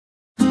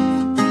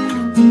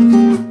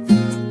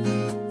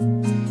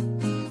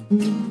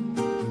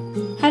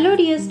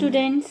Hello dear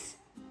students.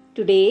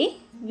 Today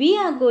we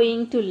are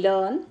going to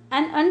learn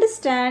and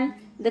understand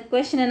the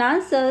question and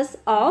answers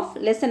of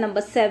lesson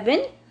number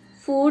 7,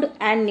 Food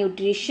and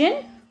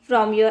Nutrition,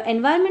 from your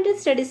Environmental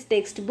Studies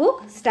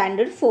textbook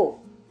Standard 4.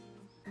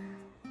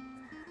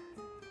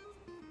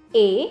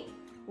 A.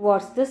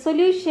 What's the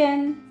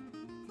solution?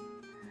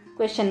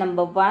 Question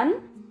number 1.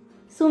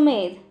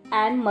 Sumedh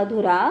and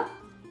Madhura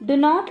do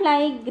not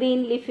like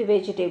green leafy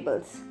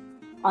vegetables.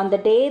 On the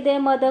day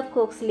their mother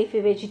cooks leafy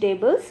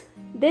vegetables,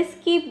 they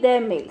skip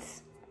their meals.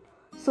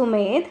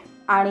 Sumedh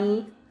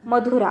आणि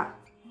मधुरा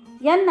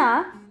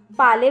यांना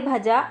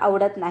पालेभाज्या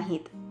आवडत नाहीत.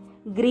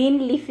 Green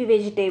leafy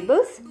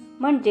vegetables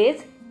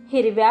म्हणजेच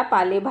हिरव्या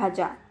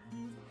पालेभाज्या.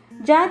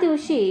 ज्या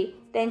दिवशी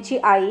त्यांची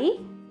आई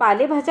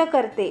पालेभाज्या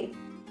करते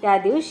त्या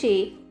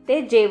दिवशी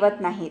ते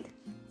जेवत नाहीत.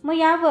 मग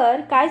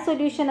यावर काय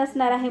सोल्युशन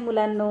असणार आहे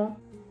मुलांनो?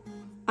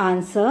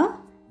 Answer: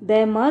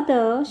 Their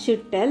mother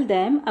should tell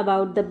them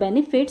about the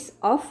benefits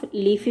of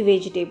leafy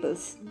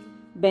vegetables.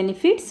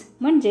 Benefits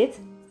म्हणजेच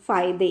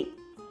फायदे.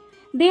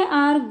 They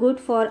are good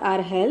for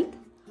our health.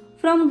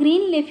 From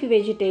green leafy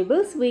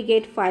vegetables we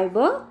get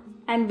fiber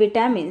and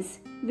vitamins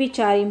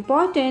which are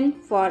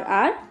important for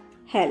our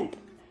health.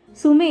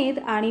 Sumedh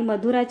आणि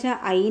मधुराच्या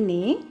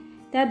आईने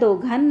त्या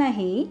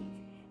दोघांनाही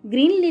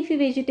green leafy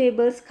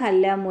vegetables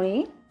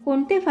खाल्ल्यामुळे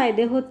कोणते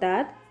फायदे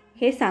होतात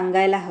हे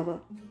सांगायला हवं.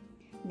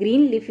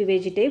 ग्रीन लिफी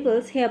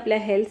व्हेजिटेबल्स हे आपल्या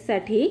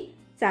हेल्थसाठी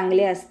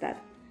चांगले असतात.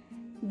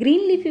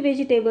 ग्रीन लिफी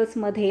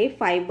व्हेजिटेबल्समध्ये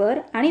फायबर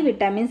आणि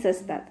विटॅमिन्स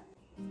असतात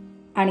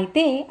आणि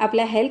ते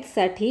आपल्या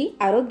हेल्थसाठी,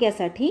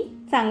 आरोग्यासाठी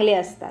चांगले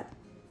असतात.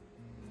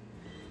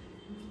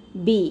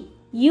 बी.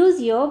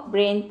 Use your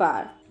brain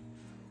power.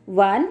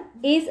 1.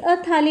 Is a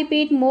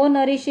thalipeeth more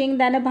nourishing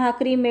than a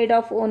भाकरी made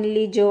of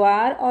only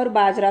ज्वार और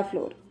बाजरा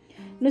फ्लोर?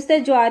 नुसत्या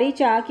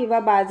ज्वारीच्या किंवा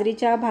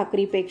बाजरीच्या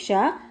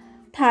भाकरीपेक्षा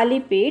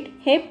थालीपीठ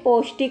हे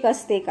पौष्टिक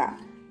असते का?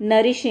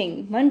 नरिशिंग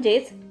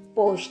म्हणजेच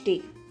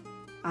पौष्टिक.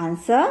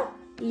 Answer: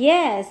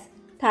 yes.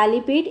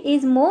 Thalipeeth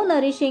is more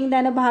nourishing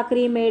than a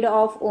भाकरी मेड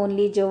ऑफ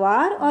ओनली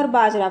ज्वार और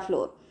बाजरा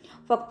फ्लोर.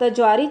 फक्त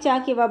ज्वारीच्या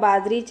किंवा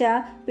बाजरीच्या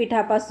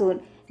पिठापासून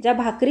ज्या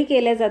भाकरी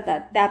केल्या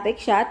जातात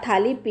त्यापेक्षा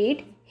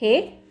थालीपीठ हे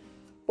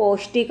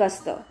पौष्टिक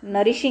असतं,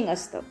 नरिशिंग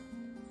असतं.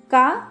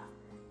 का?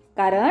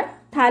 कारण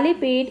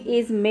thalipeeth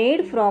is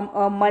made from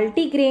a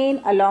multigrain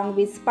along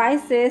with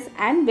spices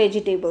and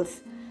vegetables.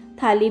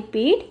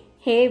 Thalipeeth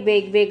हे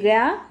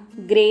वेगवेगळ्या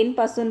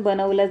ग्रेनपासून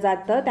बनवलं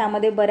जातं.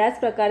 त्यामध्ये बऱ्याच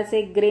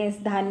प्रकारचे ग्रेन्स,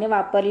 धान्य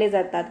वापरले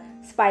जातात,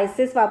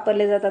 स्पायसेस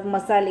वापरले जातात,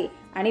 मसाले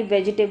आणि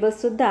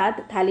व्हेजिटेबल्ससुद्धा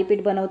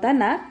थालीपीठ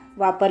बनवताना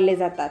वापरले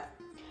जातात.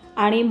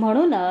 आणि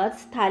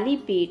म्हणूनच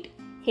थालीपीठ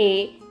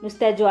हे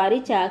नुसत्या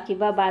ज्वारीच्या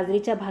किंवा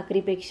बाजरीच्या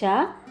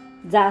भाकरीपेक्षा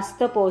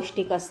जास्त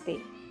पौष्टिक असते.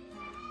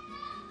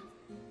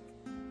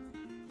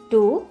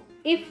 2.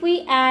 If we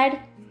add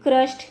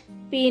crushed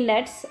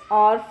peanuts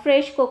or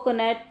fresh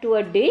coconut to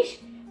a dish,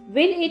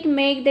 will it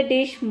make the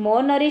dish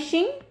more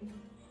nourishing?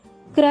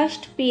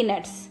 Crushed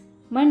peanuts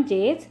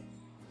म्हणजेच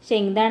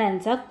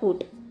शेंगदाण्यांचा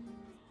कूट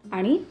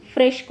आणि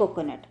फ्रेश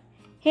कोकोनट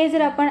हे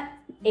जर आपण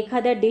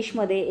एखाद्या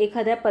डिशमध्ये,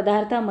 एखाद्या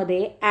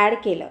पदार्थामध्ये ॲड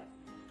केलं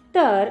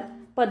तर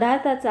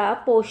पदार्थाचा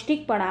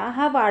पौष्टिकपणा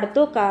हा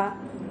वाढतो का?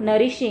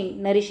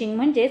 नरिशिंग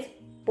म्हणजेच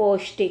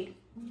पौष्टिक.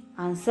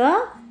 Answer: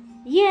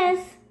 yes.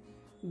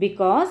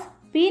 Because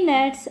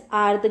peanuts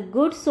are the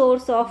good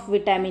source of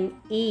vitamin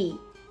E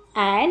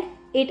and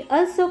it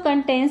also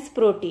contains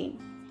protein,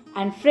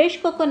 and fresh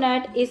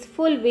coconut is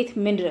full with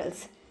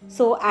minerals.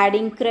 So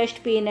adding crushed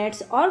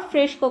peanuts or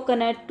fresh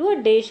coconut to a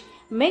dish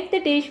make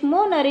the dish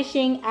more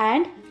nourishing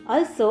and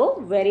also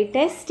very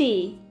tasty.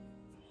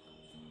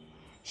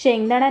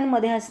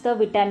 शेंगदाण्यांमध्ये असतं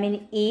vitamin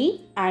E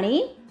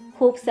आणि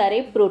खूप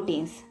सारे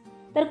proteins,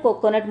 तर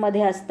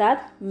कोकोनटमध्ये असतात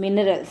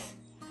minerals.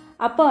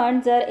 आपण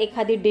जर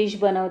एखादी डिश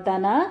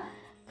बनवताना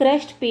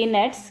क्रश्ड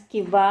पीनट्स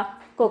किंवा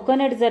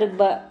कोकोनट जर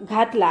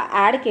घातला,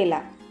 ॲड केला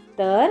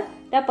तर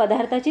त्या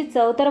पदार्थाची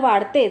चव तर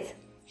वाढतेच,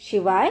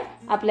 शिवाय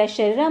आपल्या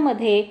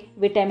शरीरामध्ये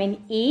विटॅमिन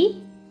ई,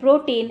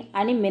 प्रोटीन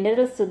आणि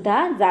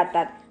मिनरल्ससुद्धा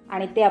जातात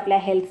आणि ते आपल्या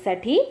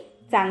हेल्थसाठी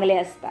चांगले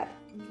असतात.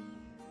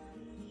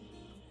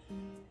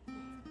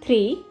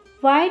 3.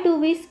 Why do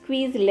we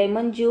squeeze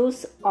lemon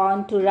juice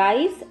onto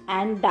rice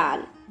and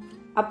dal?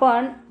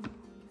 आपण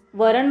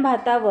वरण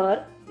भातावर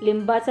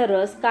लिंबाचा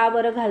रस का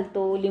बरं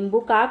घालतो? लिंबू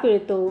का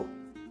पिळतो?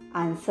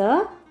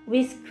 आन्सर: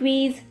 वी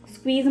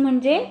स्क्वीज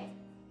म्हणजे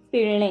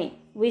पिळणे.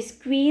 We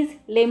squeeze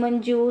lemon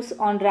juice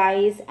on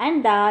rice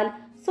and डाल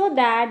so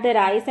that the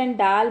rice and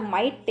dal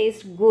might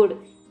taste good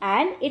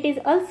and it is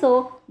also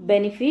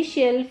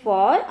beneficial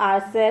for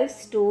ourselves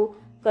to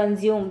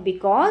consume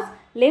because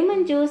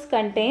lemon juice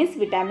contains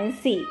vitamin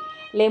C.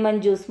 Lemon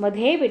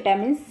ज्यूसमध्ये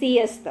vitamin C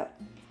असतं.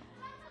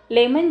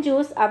 Lemon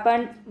juice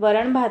आपण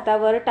वरण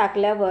भातावर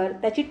टाकल्यावर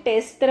त्याची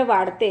taste तर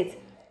वाढतेच,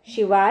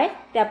 शिवाय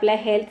ते आपल्या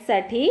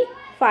हेल्थसाठी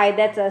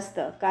फायद्याचं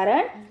असतं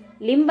कारण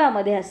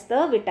लिंबामध्ये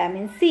असतं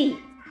vitamin C.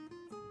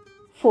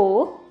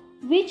 4.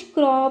 Which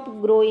crop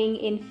growing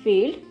in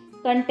field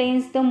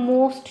contains the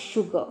most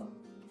sugar?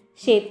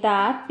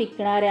 शेतात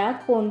पिकणाऱ्या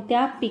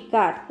कोणत्या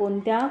पिकात,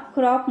 कोणत्या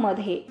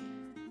क्रॉपमध्ये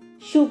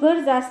शुगर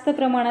जास्त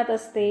प्रमाणात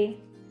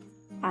असते?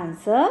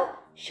 Answer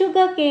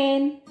sugar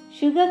cane.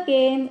 Sugar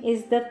cane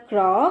is the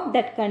crop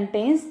that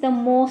contains the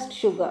most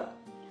sugar.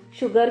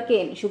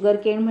 Sugar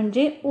cane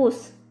म्हणजे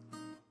ऊस.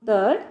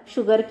 तर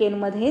शुगर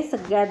केनमध्ये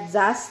सगळ्यात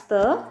जास्त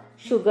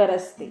शुगर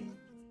असते.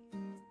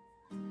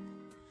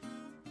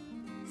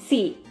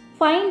 सी.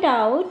 फाइंड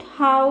आउट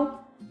हाऊ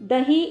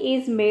दही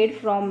is made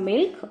from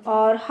milk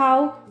or how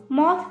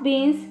moth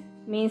beans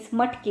means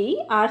matki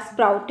are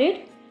sprouted.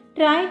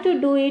 Try to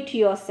do it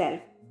yourself.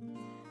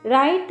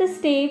 Write the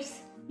steps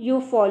you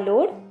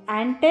followed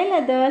and tell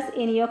others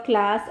in your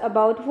class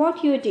about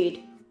what you did.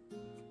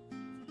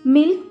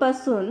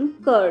 मिल्कपासून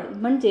curd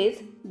म्हणजेच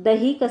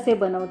दही कसे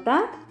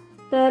बनवतात?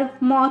 तर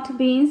moth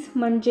beans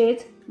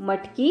म्हणजेच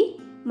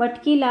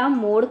मटकीला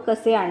मोड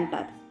कसे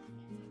आणतात?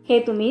 हे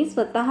तुम्ही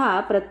स्वतः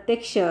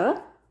प्रत्यक्ष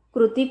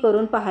कृती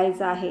करून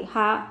पाहायचं आहे.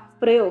 हा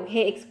प्रयोग,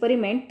 हे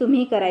एक्सपेरिमेंट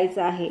तुम्ही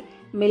करायचं आहे.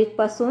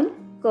 मिल्कपासून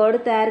कर्ड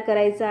तयार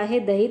करायचं आहे,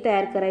 दही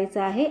तयार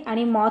करायचं आहे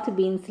आणि मॉथ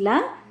बीन्सला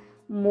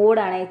मोड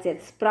आणायचे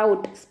आहेत.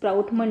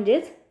 स्प्राऊट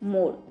म्हणजेच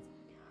मोड.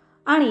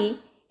 आणि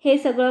हे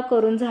सगळं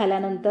करून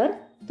झाल्यानंतर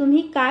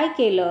तुम्ही काय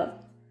केलं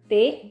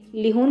ते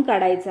लिहून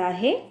काढायचं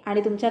आहे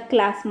आणि तुमच्या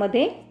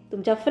क्लासमध्ये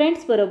तुमच्या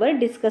फ्रेंड्सबरोबर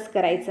डिस्कस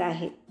करायचं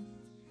आहे.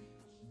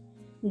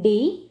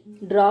 डी.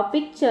 Draw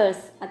pictures.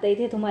 आता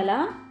इथे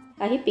तुम्हाला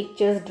काही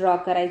पिक्चर्स ड्रॉ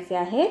करायचे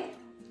आहेत.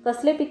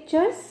 कसले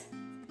pictures?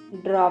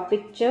 Draw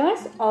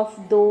pictures of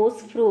those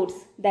fruits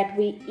that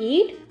we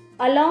eat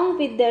along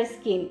with their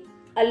skin.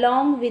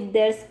 Along with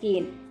their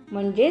skin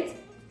म्हणजेच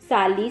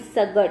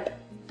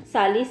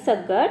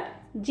सालीसकट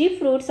जे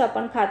फ्रूट्स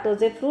आपण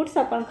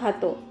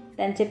खातो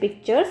त्यांचे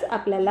पिक्चर्स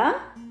आपल्याला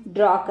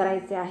ड्रॉ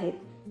करायचे आहेत.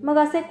 मग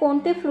असे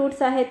कोणते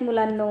फ्रूट्स आहेत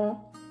मुलांनो?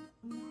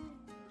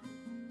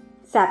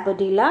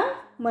 सॅपडिला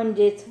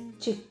म्हणजेच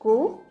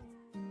चिक्कू,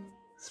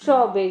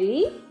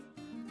 स्ट्रॉबेरी,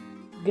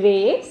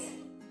 ग्रेप्स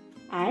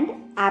अँड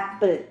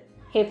ॲपल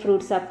हे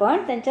फ्रूट्स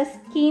आपण त्यांच्या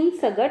स्किन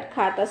सकट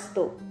खात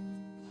असतो.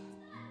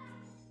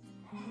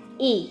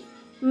 ई.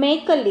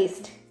 Make a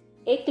list.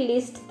 एक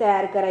लिस्ट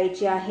तयार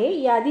करायची आहे,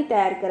 यादी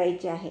तयार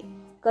करायची आहे.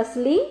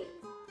 कसली?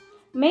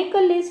 Make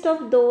a list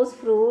of those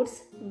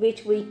fruits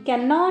which we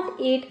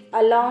cannot eat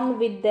along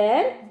with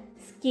their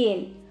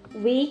skin.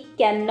 We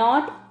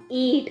cannot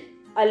eat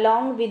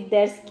along with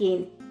their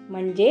skin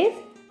म्हणजेच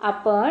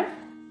आपण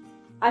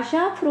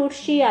अशा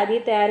फ्रूट्सची यादी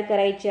तयार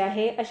करायची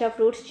आहे, अशा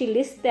फ्रूट्सची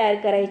लिस्ट तयार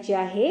करायची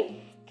आहे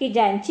की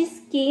ज्यांची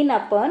स्किन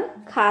आपण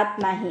खात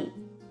नाही.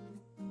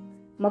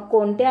 मग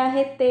कोणते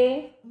आहेत ते?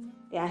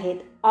 ते आहेत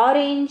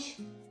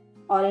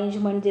ऑरेंज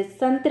म्हणजेच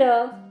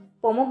संत्र,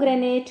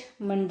 पोमोग्रेनेट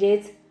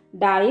म्हणजेच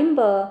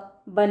डाळिंब,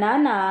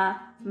 बनाना,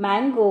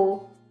 मँगो,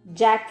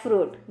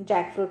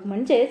 जॅकफ्रूट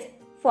म्हणजेच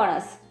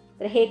फणस.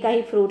 तर हे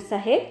काही फ्रूट्स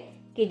आहेत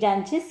की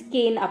ज्यांची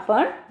स्किन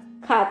आपण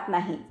खात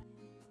नाही.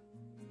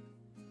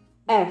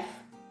 F.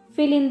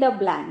 Fill in the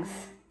blanks.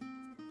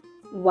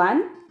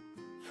 1.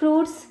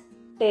 Fruits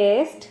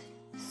taste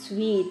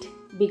sweet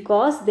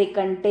because they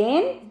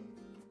contain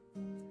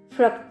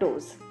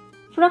fructose.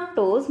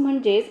 Fructose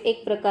म्हणजेच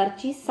एक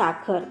प्रकारची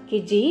साखर की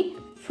जी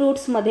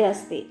फ्रूट्समध्ये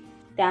असते,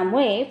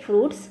 त्यामुळे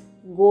फ्रूट्स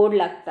गोड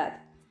लागतात.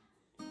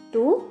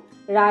 2.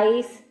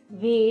 Rice,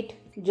 wheat,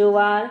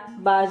 jowar,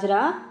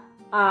 bajra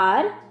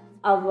R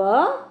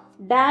our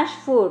dash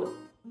food.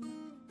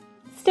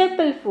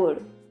 Staple food.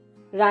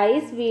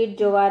 Rice, wheat,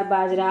 jowar,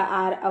 bajra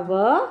are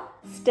our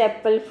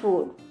staple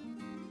food.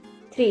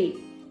 3.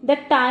 The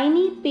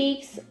tiny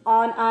peaks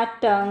on our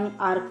tongue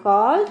are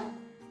called.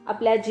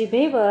 आपल्या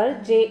जिभेवर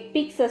जे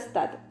पिक्स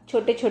असतात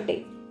छोटे छोटे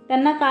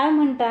त्यांना काय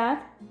म्हणतात?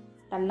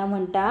 त्यांना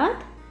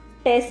म्हणतात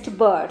टेस्ट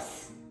बर्ड्स.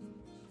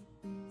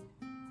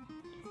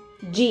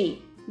 जी.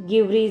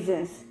 Give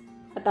reasons.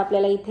 आता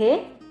आपल्याला इथे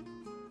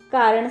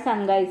कारण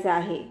सांगायचं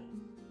आहे.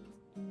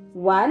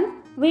 1.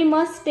 We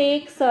must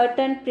take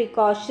certain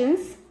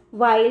precautions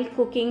while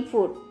cooking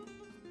food.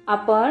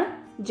 आपण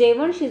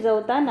जेवण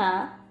शिजवताना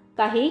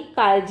काही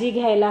काळजी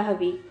घ्यायला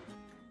हवी.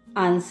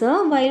 Answer.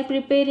 While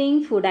preparing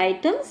food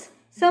items,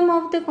 some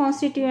of the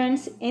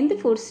constituents in the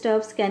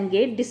foodstuffs can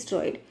get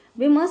destroyed.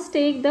 We must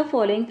take the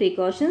following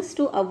precautions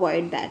to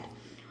avoid that.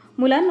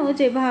 मुलांनो,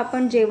 जेव्हा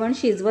आपण जेवण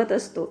शिजवत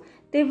असतो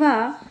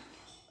तेव्हा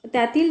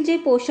त्यातील जे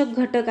पोषक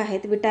घटक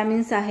आहेत,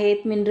 विटॅमिन्स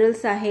आहेत,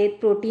 मिनरल्स आहेत,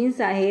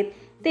 प्रोटीन्स आहेत,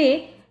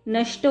 ते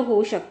नष्ट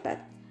होऊ शकतात.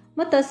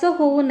 मग तसं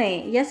होऊ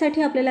नये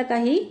यासाठी आपल्याला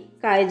काही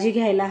काळजी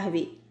घ्यायला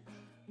हवी.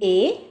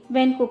 ए.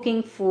 Wien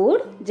cooking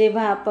food.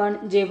 जेव्हा आपण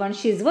जेवण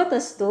शिजवत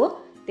असतो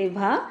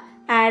तेव्हा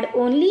add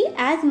only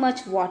as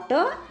much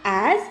water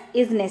as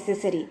is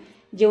necessary.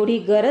 जेवढी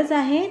गरज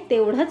आहे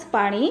तेवढंच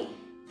पाणी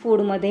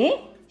फूडमध्ये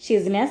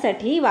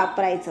शिजण्यासाठी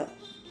वापरायचं.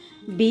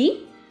 बी.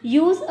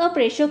 Use a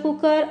pressure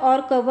cooker or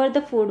cover the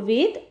food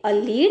with a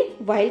lead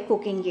while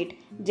cooking it.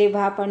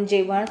 जेव्हा आपण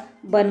जेवण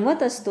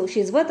बनवत असतो,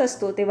 शिजवत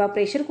असतो तेव्हा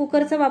प्रेशर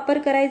कुकरचा वापर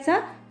करायचा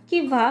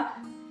किंवा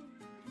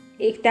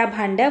त्या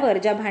भांड्यावर,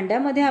 ज्या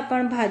भांड्यामध्ये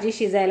आपण भाजी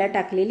शिजायला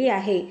टाकलेली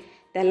आहे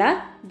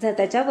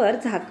त्याच्यावर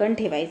झाकण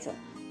ठेवायचं.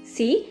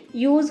 C.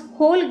 Use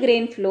whole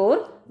grain flour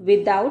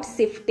without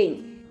sifting.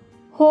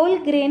 Hole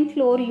grain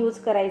floor use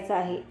करायचा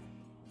आहे.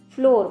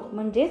 फ्लोअर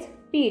म्हणजेच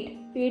पीठ.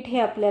 पीठ हे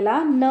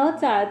आपल्याला न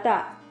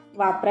चाळता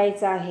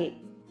वापरायचं आहे.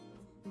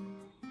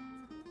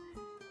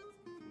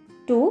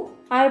 2.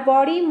 Our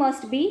body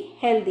must be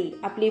healthy.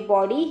 आपली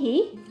बॉडी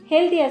ही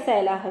हेल्दी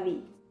असायला हवी.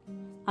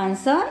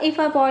 Answer. If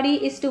our body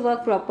is to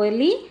work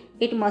properly,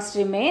 it must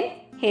remain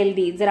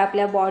healthy. जर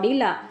आपल्या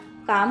बॉडीला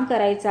काम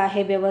करायचं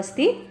आहे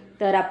व्यवस्थित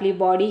तर आपली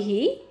बॉडी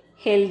ही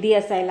हेल्दी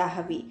असायला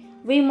हवी.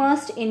 We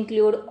must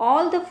include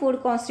all the food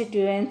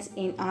constituents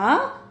in our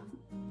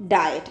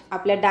diet.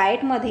 आपल्या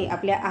डाएटमध्ये,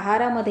 आपल्या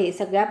आहारामध्ये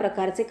सगळ्या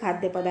प्रकारचे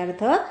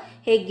खाद्यपदार्थ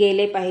हे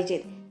गेले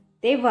पाहिजेत.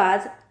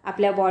 तेव्हाच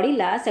आपल्या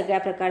बॉडीला सगळ्या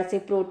प्रकारचे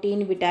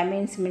प्रोटीन,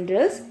 विटॅमिन्स,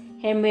 मिनरल्स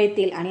हे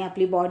मिळतील आणि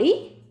आपली बॉडी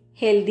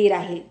हेल्दी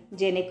राहील,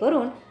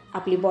 जेणेकरून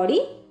आपली बॉडी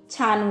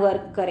छान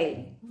वर्क करेल.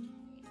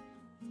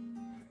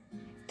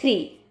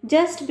 3.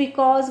 Just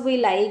because we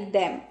like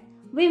them,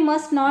 we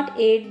must not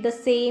eat the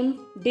same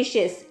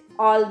dishes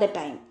all the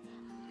time.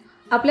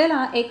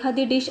 आपल्याला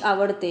एखादी डिश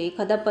आवडते,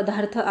 एखादा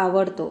पदार्थ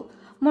आवडतो,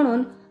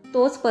 म्हणून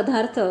तोच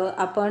पदार्थ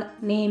आपण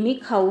नेहमी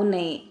खाऊ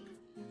नये.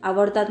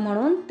 आवडतात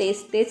म्हणून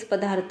तेच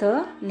पदार्थ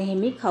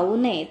नेहमी खाऊ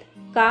नयेत.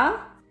 का?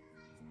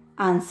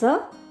 Answer.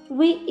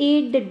 We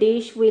eat the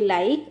dish we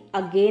like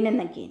again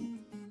and again.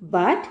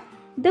 But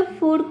the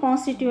food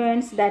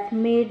constituents that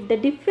meet the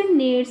different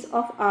needs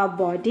of our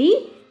body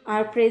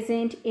are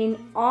present in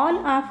all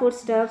our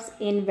foodstuffs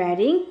in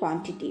varying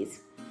quantities.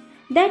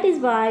 That is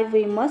why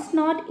we must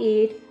not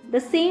eat the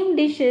same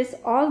dishes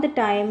all the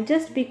time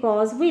just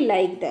because we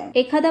like them.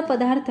 एखादा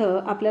पदार्थ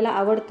आपल्याला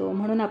आवडतो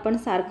म्हणून आपण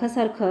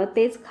सारखं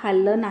तेच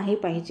खाल्लं नाही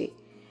पाहिजे.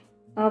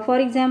 फॉर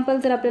एक्झाम्पल,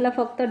 जर आपल्याला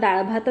फक्त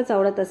डाळ भातच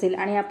आवडत असेल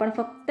आणि आपण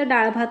फक्त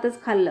डाळ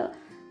भातच खाल्लं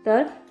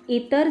तर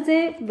इतर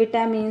जे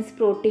विटॅमिन्स,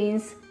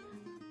 प्रोटीन्स,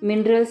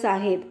 मिनरल्स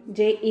आहेत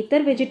जे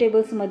इतर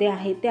व्हेजिटेबल्समध्ये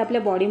आहेत ते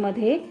आपल्या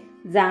बॉडीमध्ये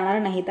जाणार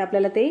नाहीत,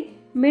 आपल्याला ते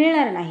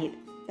मिळणार नाहीत.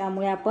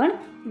 त्यामुळे आपण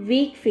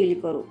वीक फील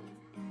करू.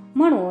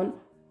 म्हणून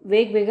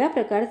वेगवेगळ्या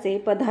प्रकारचे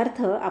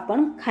पदार्थ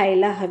आपण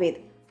खायला हवेत.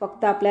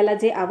 फक्त आपल्याला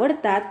जे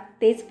आवडतात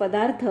तेच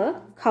पदार्थ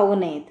खाऊ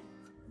नयेत.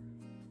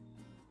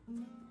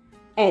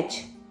 H.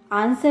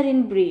 Answer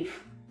in brief.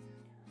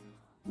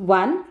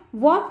 1.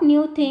 What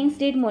new things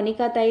did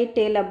Monica Tai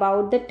tell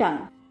about the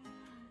tongue?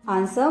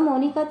 Answer.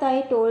 Monica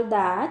Tai told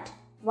that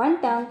one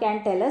tongue can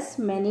tell us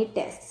many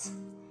tests.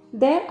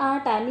 There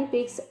are tiny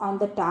peaks on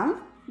the tongue.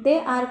 They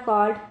are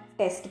called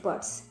test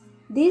buds.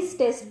 These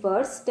test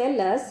buds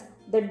tell us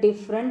the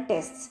different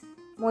tests.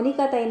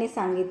 Monika ताईने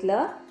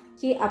सांगितलं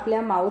की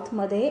आपल्या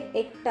माउथमध्ये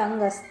एक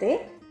टंग असते.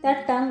 त्या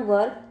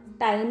टंगवर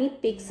tiny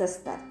पिक्स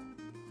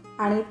असतात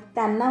आणि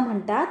त्यांना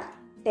म्हणतात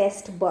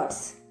टेस्ट बर्ड्स.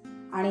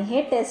 आणि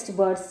हे टेस्ट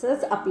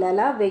बर्ड्सच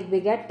आपल्याला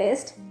वेगवेगळ्या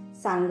टेस्ट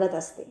सांगत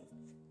असते.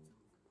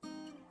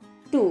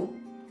 2.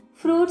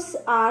 Fruits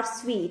are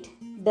sweet.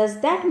 Does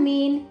that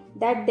mean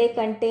that they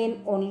contain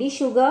only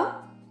sugar?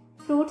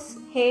 Fruits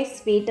हे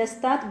स्वीट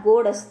असतात,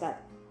 गोड असतात.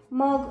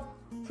 मग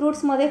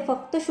फ्रूट्समध्ये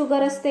फक्त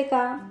शुगर असते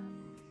का?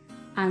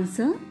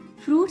 Answer.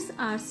 Fruits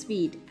are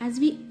sweet as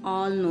we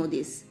all know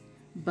this.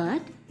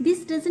 But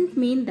this doesn't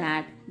mean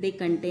that they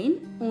contain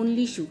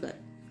only sugar.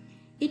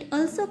 It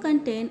also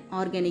contain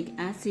organic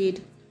acid,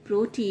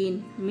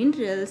 protein,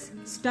 minerals,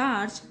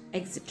 starch,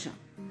 etc.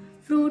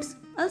 Fruits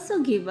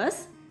also give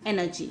us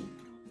energy.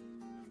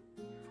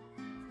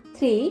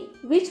 3.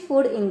 Which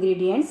food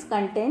ingredients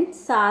contain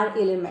sour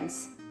elements?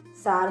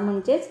 सार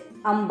म्हणजेच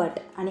आंबट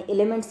आणि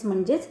elements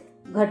म्हणजेच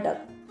घटक.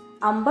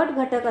 आंबट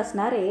घटक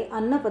असणारे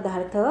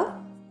अन्नपदार्थ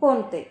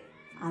कोणते?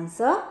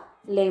 आन्सर.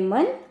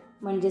 लेमन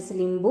म्हणजेच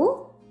लिंबू,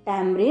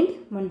 टॅमरिंड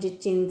म्हणजे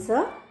चिंच,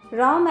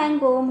 रॉ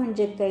मँगो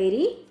म्हणजे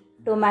कैरी,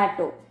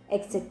 tomato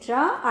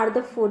etcetera R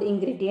the food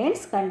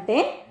ingredients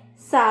content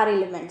sour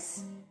elements.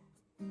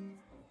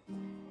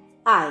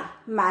 I.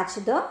 Match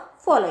the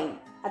following.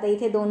 आता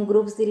इथे 2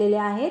 ग्रुप्स दिलेले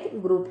आहेत,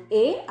 ग्रुप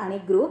ए आणि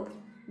ग्रुप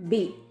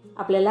बी.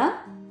 आपल्याला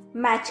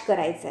मॅच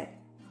करायचं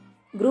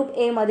आहे. ग्रुप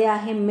ए मध्ये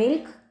आहे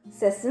मिल्क,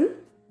 सेसम,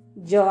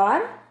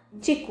 ज्वार,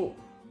 चिकू.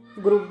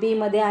 ग्रुप बी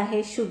मध्ये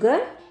आहे शुगर,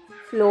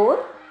 फ्लोर,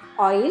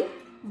 ऑइल,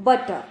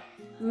 बटर.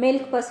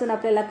 मिल्कपासून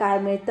आपल्याला काय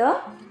मिळतं?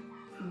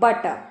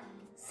 बटर.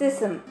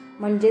 सेसम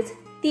म्हणजेच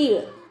तीळ,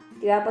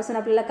 तिळापासून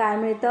आपल्याला काय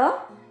मिळतं?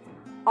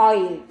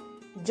 ऑइल.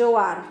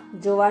 ज्वार,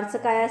 ज्वारचं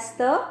काय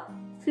असतं?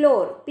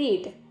 फ्लोर,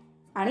 पीठ.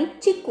 आणि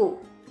चिकू,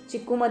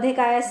 चिकूमध्ये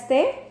काय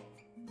असते?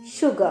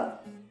 Sugar.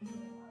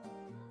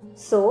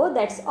 So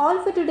that's all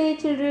for today,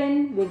 children.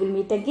 We will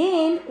meet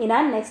again in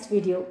our next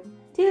video.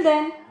 Till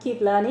then,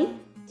 keep learning,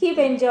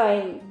 keep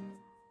enjoying.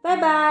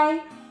 Bye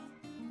bye.